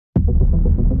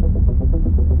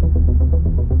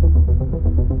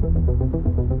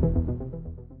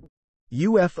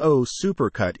UFO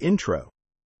Supercut Intro.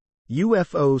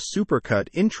 UFO Supercut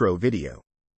Intro video.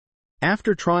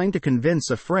 After trying to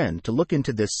convince a friend to look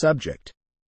into this subject,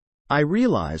 I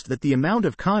realized that the amount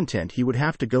of content he would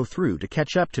have to go through to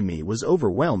catch up to me was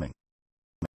overwhelming.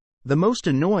 The most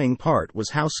annoying part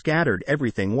was how scattered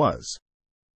everything was.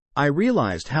 I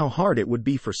realized how hard it would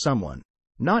be for someone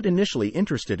not initially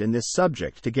interested in this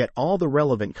subject to get all the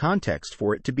relevant context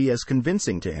for it to be as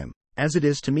convincing to him as it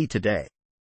is to me today.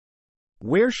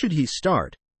 Where should he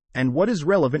start, and what is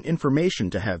relevant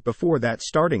information to have before that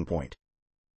starting point?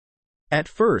 At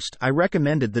first, I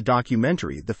recommended the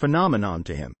documentary The Phenomenon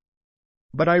to him.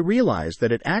 But I realized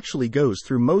that it actually goes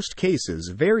through most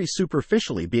cases very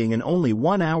superficially, being an only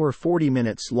 1 hour 40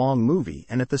 minutes long movie,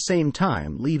 and at the same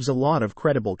time leaves a lot of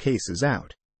credible cases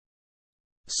out.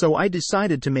 So I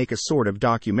decided to make a sort of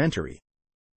documentary,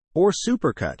 or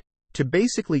supercut, to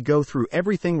basically go through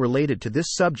everything related to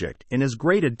this subject in as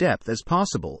great a depth as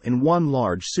possible in one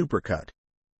large supercut.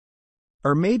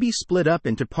 Or maybe split up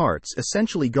into parts,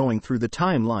 essentially going through the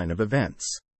timeline of events,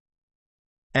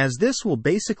 as this will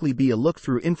basically be a look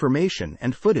through information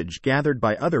and footage gathered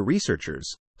by other researchers,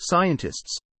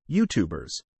 scientists,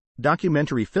 YouTubers,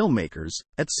 documentary filmmakers,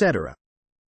 etc.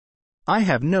 I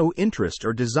have no interest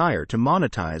or desire to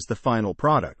monetize the final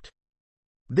product.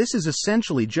 This is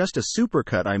essentially just a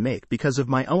supercut I make because of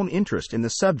my own interest in the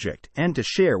subject and to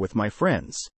share with my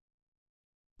friends.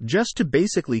 Just to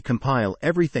basically compile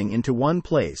everything into one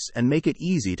place and make it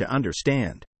easy to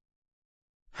understand.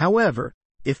 However,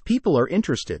 if people are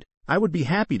interested, I would be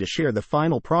happy to share the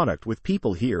final product with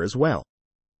people here as well.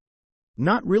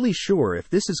 Not really sure if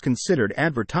this is considered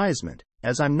advertisement,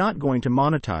 as I'm not going to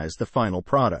monetize the final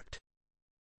product.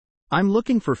 I'm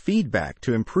looking for feedback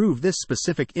to improve this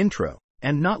specific intro,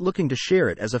 and not looking to share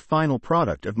it as a final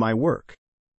product of my work.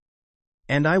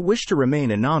 And I wish to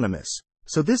remain anonymous,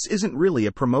 so this isn't really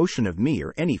a promotion of me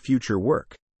or any future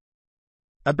work.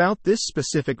 About this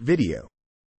specific video.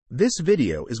 This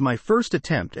video is my first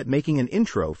attempt at making an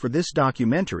intro for this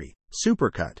documentary,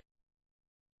 Supercut.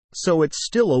 So it's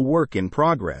still a work in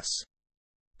progress.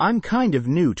 I'm kind of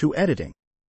new to editing.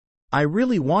 I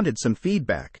really wanted some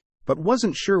feedback, but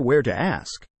wasn't sure where to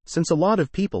ask, since a lot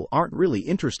of people aren't really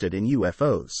interested in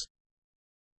UFOs.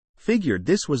 Figured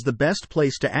this was the best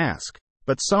place to ask,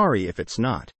 but sorry if it's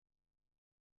not.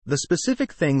 The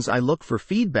specific things I look for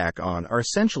feedback on are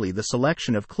essentially the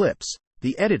selection of clips,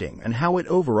 the editing, and how it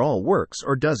overall works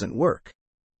or doesn't work.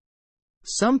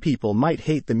 Some people might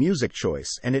hate the music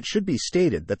choice, and it should be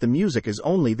stated that the music is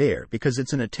only there because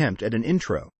it's an attempt at an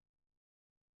intro.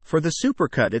 For the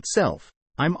supercut itself,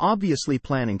 I'm obviously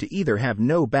planning to either have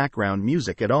no background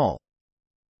music at all,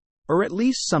 or at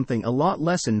least something a lot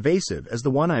less invasive as the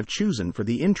one I've chosen for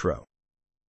the intro.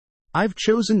 I've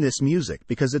chosen this music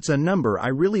because it's a number I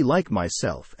really like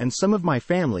myself, and some of my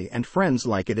family and friends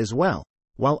like it as well,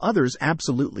 while others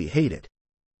absolutely hate it.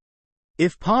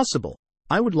 If possible,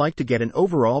 I would like to get an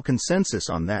overall consensus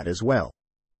on that as well.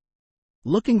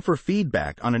 Looking for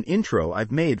feedback on an intro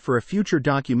I've made for a future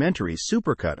documentary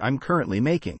supercut I'm currently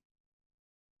making.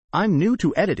 I'm new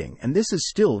to editing, and this is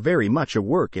still very much a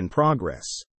work in progress.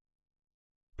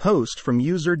 Post from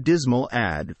user Dismal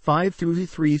Ad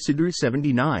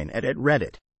 53379 at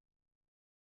Reddit.